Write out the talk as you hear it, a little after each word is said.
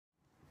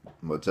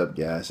What's up,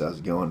 guys? How's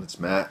it going? It's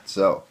Matt.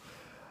 So,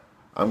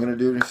 I'm going to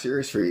do a new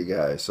series for you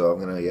guys. So, I'm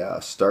going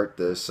to start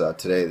this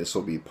today. This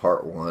will be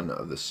part one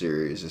of the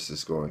series. This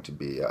is going to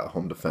be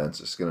home defense.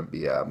 It's going to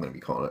be, I'm going to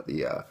be calling it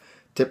the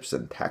tips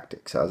and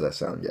tactics. How's that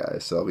sound,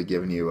 guys? So, I'll be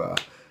giving you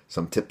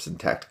some tips and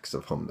tactics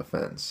of home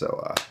defense.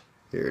 So,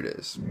 here it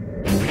is.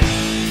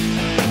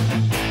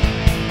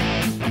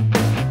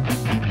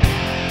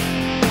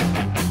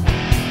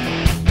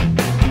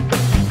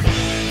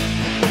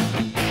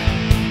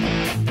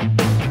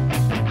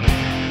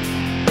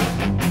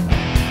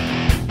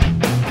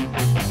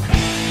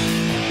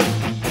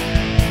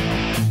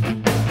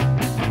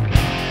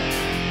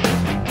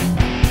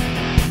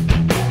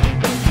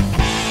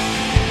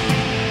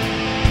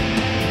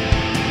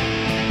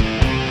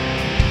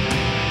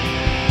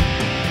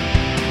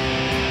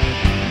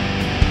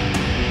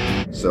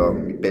 So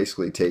I'm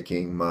basically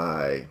taking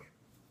my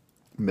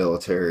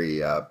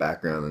military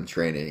background and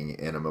training,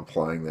 and I'm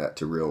applying that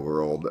to real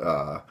world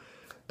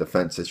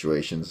defense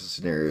situations and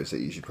scenarios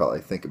that you should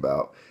probably think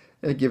about,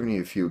 and giving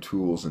you a few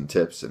tools and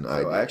tips. And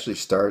I actually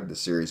started the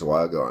series a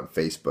while ago on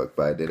Facebook,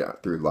 but I did it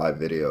through live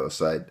videos,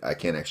 so I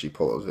can't actually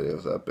pull those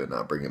videos up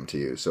and bring them to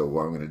you. So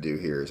what I'm going to do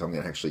here is I'm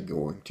actually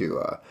going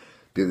to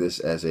do this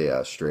as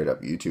a straight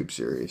up YouTube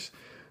series.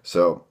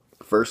 So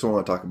first I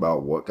want to talk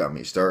about what got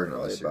me started.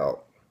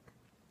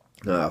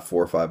 About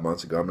 4 or 5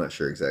 months ago. I'm not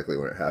sure exactly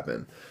when it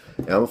happened.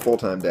 And I'm a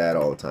full-time dad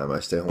all the time. I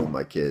stay home with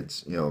my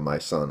kids, my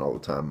son all the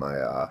time,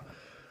 my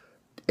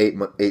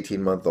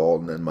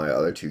 18-month-old, and then my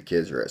other 2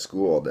 kids are at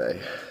school all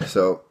day.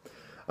 So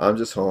I'm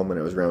just home, and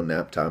it was around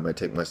nap time. I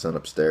take my son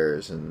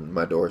upstairs, and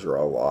my doors are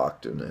all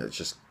locked, and it's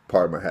just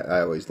part of I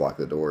always lock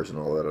the doors and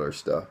all that other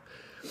stuff.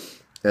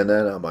 And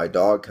then my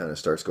dog kind of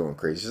starts going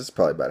crazy. This is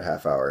probably about a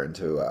half hour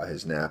into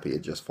his nap. He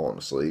had just fallen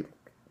asleep.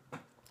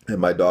 And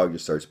my dog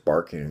just starts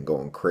barking and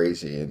going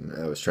crazy, and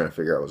I was trying to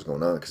figure out what was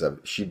going on because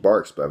she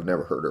barks, but I've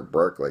never heard her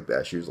bark like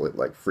that. She was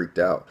like freaked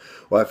out.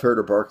 Well, I've heard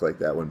her bark like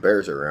that when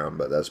bears are around,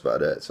 but that's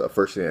about it. So the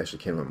first thing that actually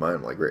came to my mind,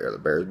 I'm like, great, are the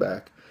bears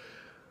back?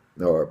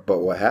 But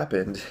what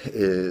happened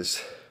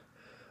is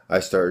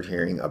I started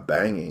hearing a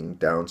banging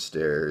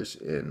downstairs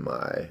in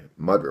my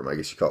mudroom. I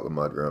guess you call it the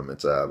mudroom.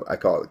 It's I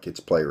call it the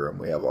kids' playroom.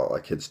 We have all our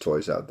kids'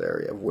 toys out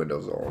there. We have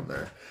windows all in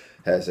there.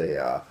 Has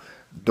a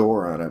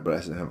door on it, but it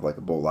doesn't have like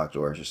a bolt lock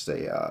door. It's just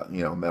a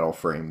metal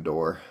frame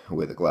door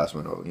with a glass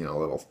window, a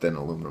little thin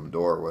aluminum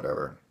door or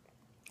whatever.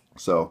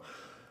 So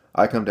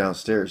I come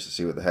downstairs to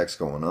see what the heck's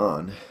going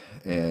on,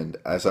 and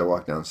as I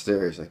walk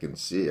downstairs, I can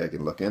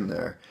look in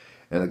there,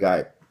 and the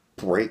guy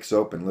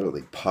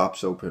literally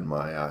pops open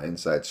my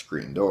inside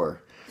screen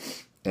door,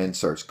 and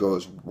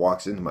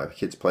walks into my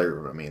kids'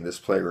 playroom. I mean, this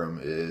playroom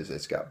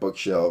it's got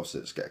bookshelves,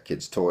 it's got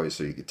kids' toys,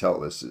 so you can tell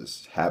this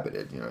is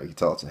habited. You can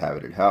tell it's a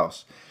habited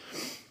house.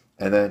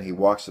 And then he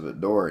walks to the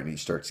door and he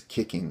starts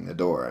kicking the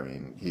door. I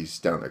mean, he's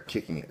down there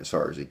kicking it as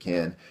hard as he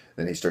can.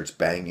 Then he starts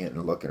banging it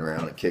and looking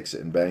around and kicks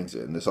it and bangs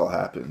it. And this all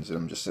happens. And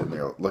I'm just sitting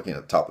there looking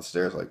at the top of the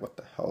stairs like, what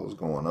the hell is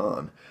going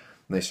on?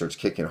 And he starts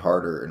kicking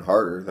harder and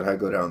harder. Then I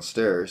go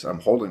downstairs.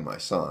 I'm holding my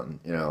son,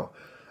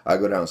 I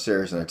go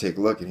downstairs and I take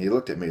a look, and he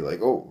looked at me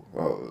like, oh,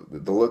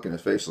 the look in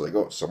his face was like,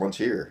 oh, someone's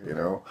here,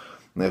 And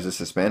there's this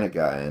Hispanic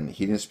guy, and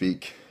he didn't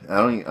speak. I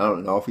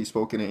don't know if he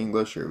spoke any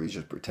English or if he's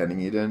just pretending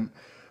he didn't.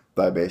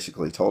 But I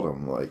basically told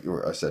him,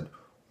 I said,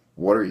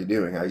 what are you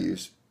doing? I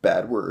use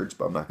bad words,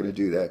 but I'm not going to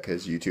do that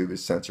because YouTube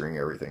is censoring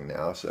everything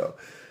now. So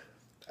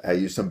I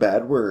used some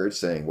bad words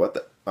saying, what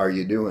the are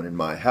you doing in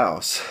my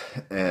house?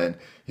 And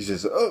he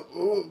says, and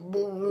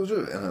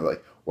I'm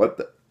like, what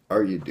the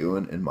are you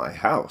doing in my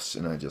house?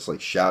 And I just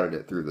shouted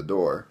it through the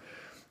door.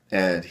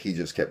 And he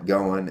just kept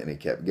going, and he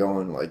kept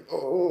going, like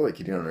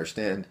he didn't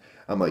understand.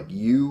 I'm like,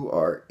 you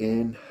are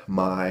in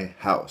my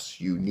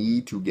house. You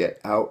need to get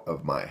out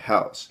of my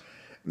house.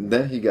 And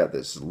then he got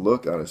this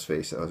look on his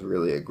face that was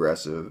really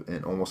aggressive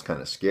and almost kind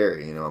of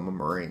scary. I'm a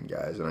Marine,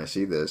 guys, and I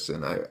see this,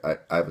 and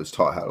I was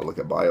taught how to look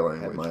at body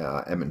language. I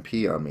had my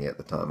M&P on me at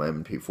the time, my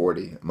M&P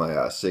 40.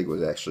 My SIG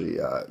was actually,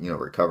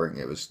 recovering.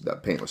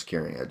 That paint was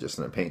curing. I had just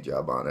done a paint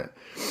job on it.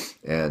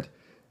 And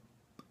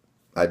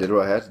I did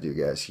what I had to do,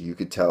 guys. You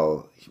could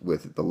tell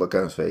with the look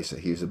on his face that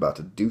he was about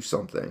to do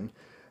something,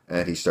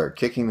 and he started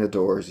kicking the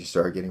doors. He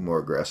started getting more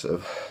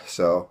aggressive.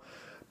 So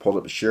pulled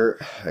up a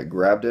shirt, I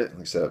grabbed it,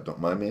 like I said, don't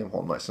mind me, I'm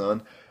holding my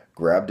son,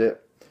 grabbed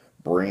it,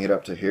 bring it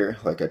up to here,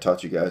 like I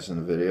taught you guys in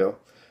the video,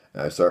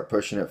 and I start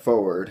pushing it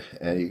forward,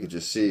 and you could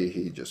just see,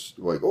 he just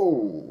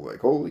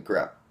holy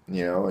crap,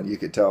 and you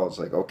could tell it's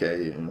like,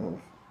 okay,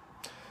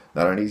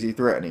 not an easy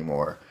threat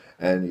anymore,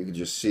 and you could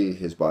just see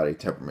his body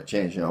temperament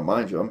change.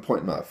 Mind you, I'm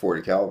pointing my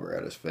 .40 caliber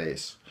at his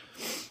face,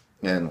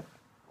 and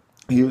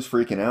he was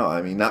freaking out.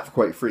 I mean, not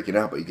quite freaking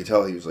out, but you could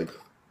tell he was like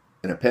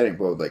in a panic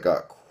mode, like,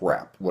 oh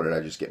crap, what did I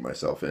just get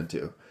myself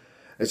into?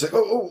 It's like,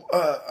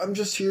 I'm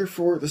just here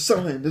for the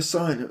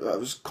sign. I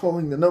was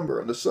calling the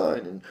number on the sign,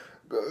 and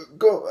I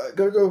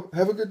gotta go,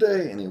 have a good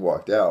day. And he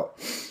walked out.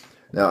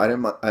 Now, I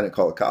didn't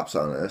call the cops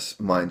on this,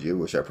 mind you,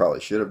 which I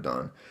probably should have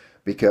done,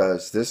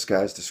 because this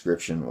guy's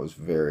description was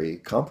very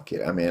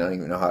complicated. I mean, I don't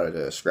even know how to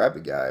describe the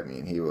guy. I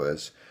mean, he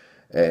was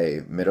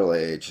a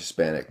middle-aged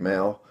Hispanic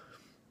male.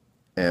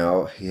 You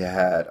know, he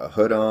had a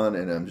hood on,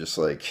 and I'm just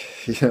like,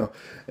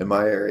 in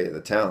my area of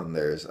the town,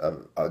 there's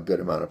a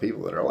good amount of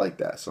people that are like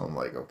that. So I'm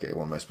like, okay,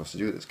 what am I supposed to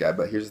do with this guy?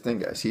 But here's the thing,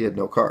 guys. He had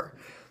no car.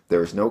 There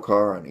was no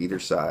car on either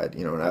side.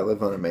 And I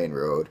live on a main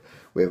road.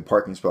 We have a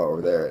parking spot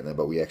over there,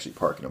 but we actually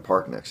park in a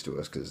park next to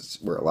us because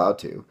we're allowed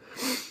to.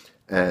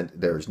 And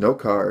there was no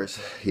cars.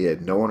 He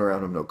had no one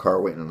around him, no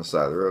car waiting on the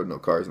side of the road, no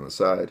cars on the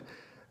side.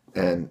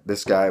 And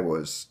this guy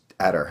was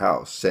at our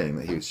house saying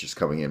that he was just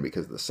coming in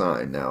because of the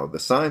sign. Now, the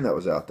sign that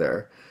was out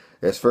there,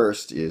 as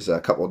first, is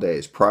a couple of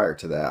days prior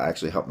to that, I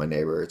actually helped my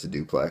neighbor, it's a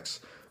duplex,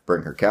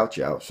 bring her couch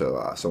out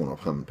so someone will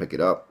come and pick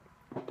it up.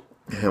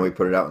 And we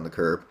put it out on the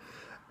curb.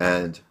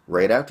 And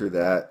right after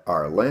that,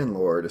 our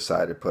landlord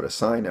decided to put a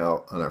sign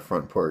out on our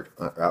front porch,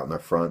 out in the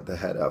front that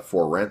had a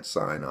for rent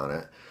sign on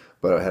it.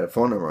 But it had a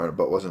phone number on it,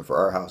 but it wasn't for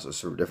our house. It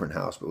was for a different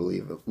house. But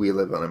we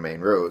live on a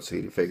main road, so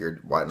he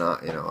figured, why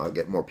not? I'll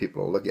get more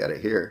people to look at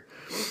it here.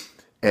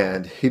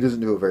 And he doesn't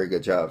do a very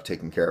good job of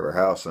taking care of our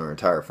house and our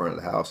entire front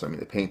of the house. I mean,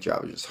 the paint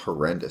job is just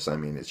horrendous. I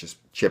mean, it's just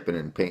chipping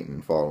and painting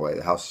and falling away.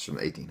 The house is from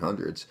the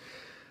 1800s.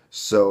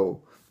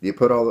 So you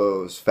put all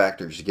those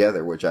factors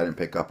together, which I didn't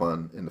pick up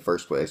on in the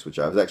first place, which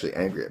I was actually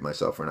angry at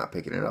myself for not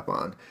picking it up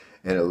on.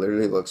 And it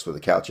literally looks, with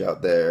the couch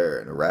out there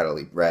and a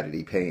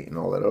ratty paint and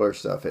all that other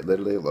stuff, it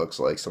literally looks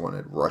like someone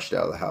had rushed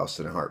out of the house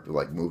in a heartbeat,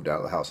 like moved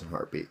out of the house in a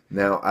heartbeat.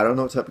 Now, I don't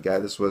know what type of guy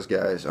this was,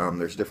 guys.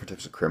 There's different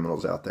types of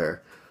criminals out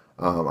there.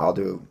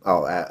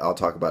 I'll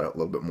talk about it a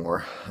little bit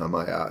more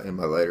on in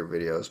my later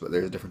videos, but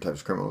there's different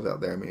types of criminals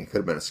out there. I mean, he could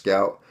have been a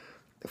scout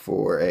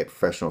for a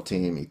professional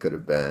team. He could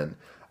have been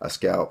a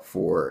scout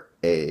for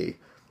a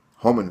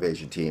home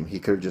invasion team. He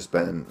could have just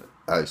been,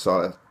 I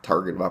saw a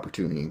target of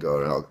opportunity and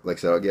go. And like I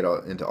said, I'll get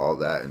into all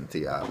that in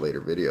the later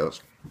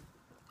videos.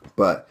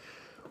 But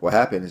what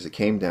happened is it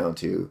came down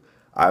to,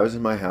 I was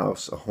in my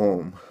house, a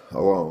home,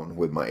 alone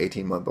with my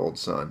 18-month-old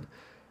son.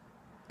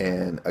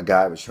 And a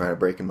guy was trying to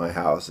break in my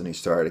house, and he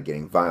started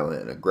getting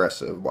violent and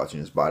aggressive, watching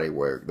his body,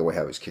 the way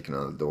I was kicking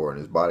on the door, and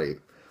his body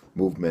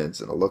movements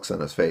and the looks on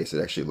his face.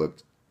 It actually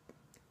looked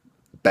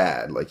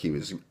bad, like he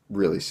was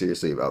really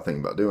seriously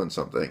thinking about doing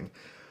something.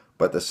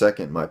 But the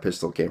second my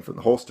pistol came from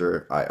the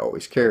holster I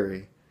always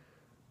carry,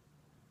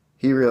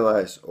 he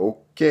realized,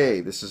 okay,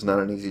 this is not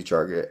an easy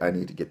target. I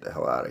need to get the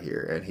hell out of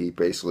here. And he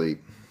basically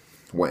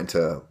went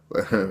into,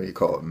 what do you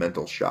call it,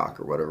 mental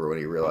shock or whatever, when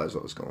he realized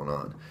what was going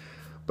on.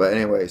 But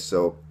anyway,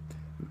 so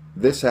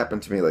this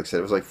happened to me, like I said,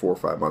 it was like 4 or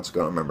 5 months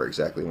ago. I don't remember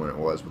exactly when it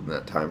was within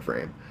that time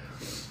frame.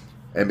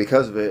 And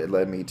because of it, it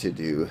led me to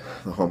do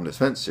the home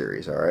defense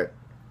series, all right?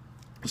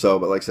 So,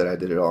 but like I said, I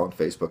did it all on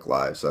Facebook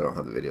Live, so I don't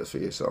have the videos for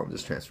you, so I'm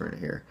just transferring it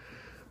here.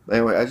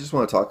 Anyway, I just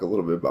want to talk a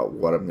little bit about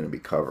what I'm going to be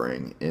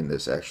covering in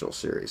this actual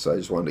series. So I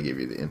just wanted to give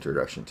you the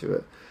introduction to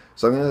it.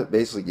 So I'm going to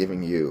basically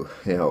giving you,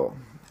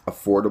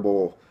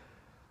 affordable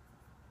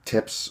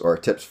tips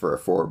for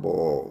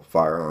affordable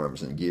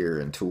firearms and gear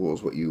and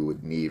tools, what you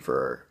would need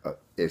for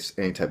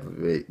any type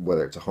of,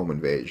 whether it's a home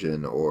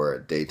invasion or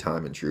a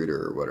daytime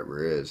intruder or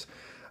whatever it is.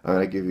 I'm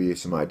going to give you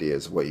some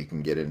ideas of what you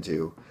can get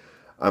into.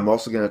 I'm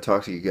also going to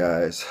talk to you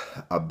guys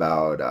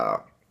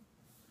about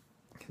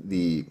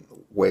the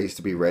ways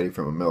to be ready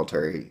from a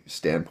military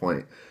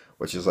standpoint,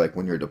 which is like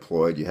when you're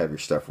deployed, you have your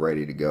stuff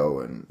ready to go,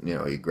 and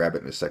you grab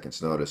it in a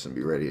second's notice and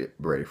be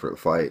ready for the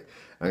fight.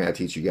 I'm going to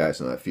teach you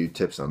guys a few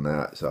tips on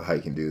that, so how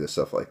you can do this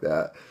stuff like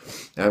that.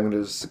 And I'm going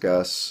to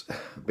discuss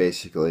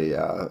basically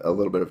a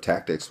little bit of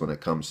tactics when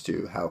it comes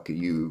to how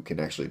you can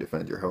actually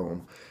defend your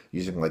home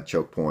using like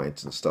choke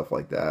points and stuff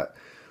like that.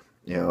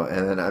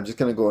 And then I'm just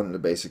going to go into the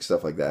basic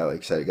stuff like that. Like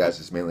I said, guys,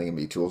 it's mainly going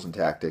to be tools and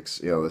tactics.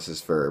 This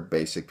is for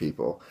basic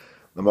people.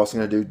 I'm also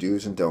going to do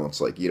do's and don'ts.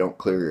 Like, you don't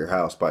clear your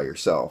house by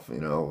yourself.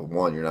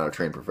 One, you're not a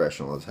trained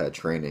professional that's had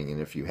training.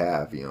 And if you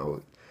have,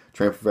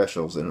 trained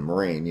professionals in a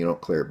Marine, you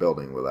don't clear a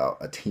building without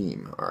a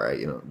team, all right?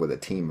 With a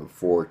team of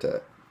 4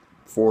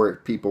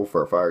 people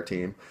for a fire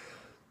team.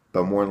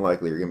 But more than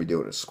likely, you're going to be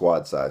doing a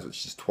squad size,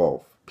 which is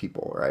 12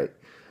 people, right?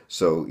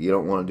 So you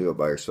don't want to do it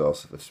by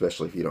yourself,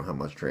 especially if you don't have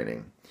much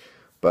training.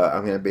 But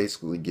I'm going to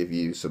basically give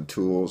you some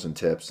tools and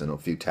tips and a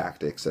few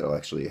tactics that will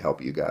actually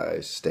help you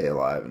guys stay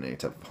alive in any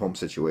type of home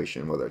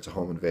situation, whether it's a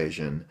home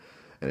invasion,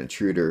 an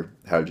intruder,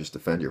 how to just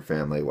defend your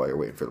family while you're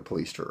waiting for the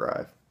police to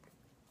arrive.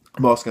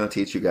 I'm also going to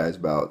teach you guys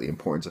about the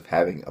importance of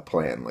having a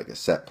plan, like a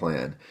set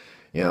plan.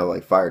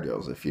 Like fire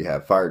drills. If you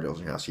have fire drills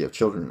in your house, you have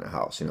children in the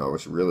house,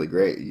 it's really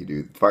great. You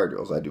do fire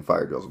drills. I do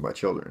fire drills with my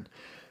children.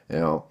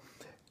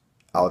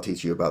 I'll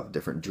teach you about the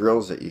different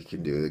drills that you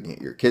can do to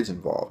get your kids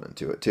involved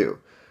into it too.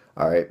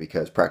 All right,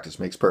 because practice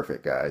makes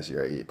perfect, guys.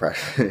 Right?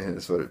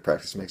 That's what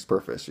practice makes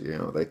perfect.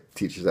 They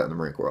teach us that in the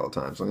Marine Corps all the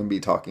time. So I'm going to be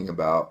talking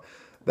about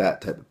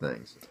that type of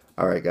things.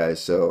 All right,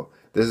 guys. So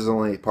this is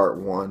only part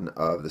 1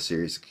 of the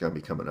series that's going to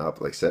be coming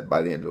up. Like I said,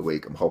 by the end of the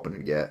week, I'm hoping to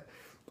get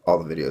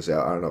all the videos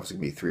out. I don't know if it's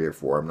going to be 3 or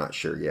 4. I'm not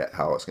sure yet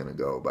how it's going to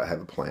go, but I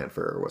have a plan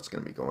for what's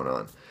going to be going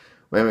on.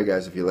 But anyway,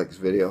 guys, if you like this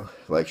video,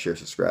 like, share,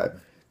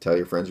 subscribe. Tell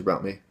your friends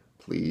about me,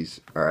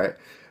 please. All right.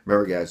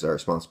 Remember, guys, our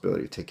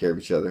responsibility to take care of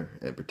each other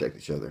and protect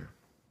each other.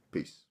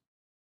 Peace.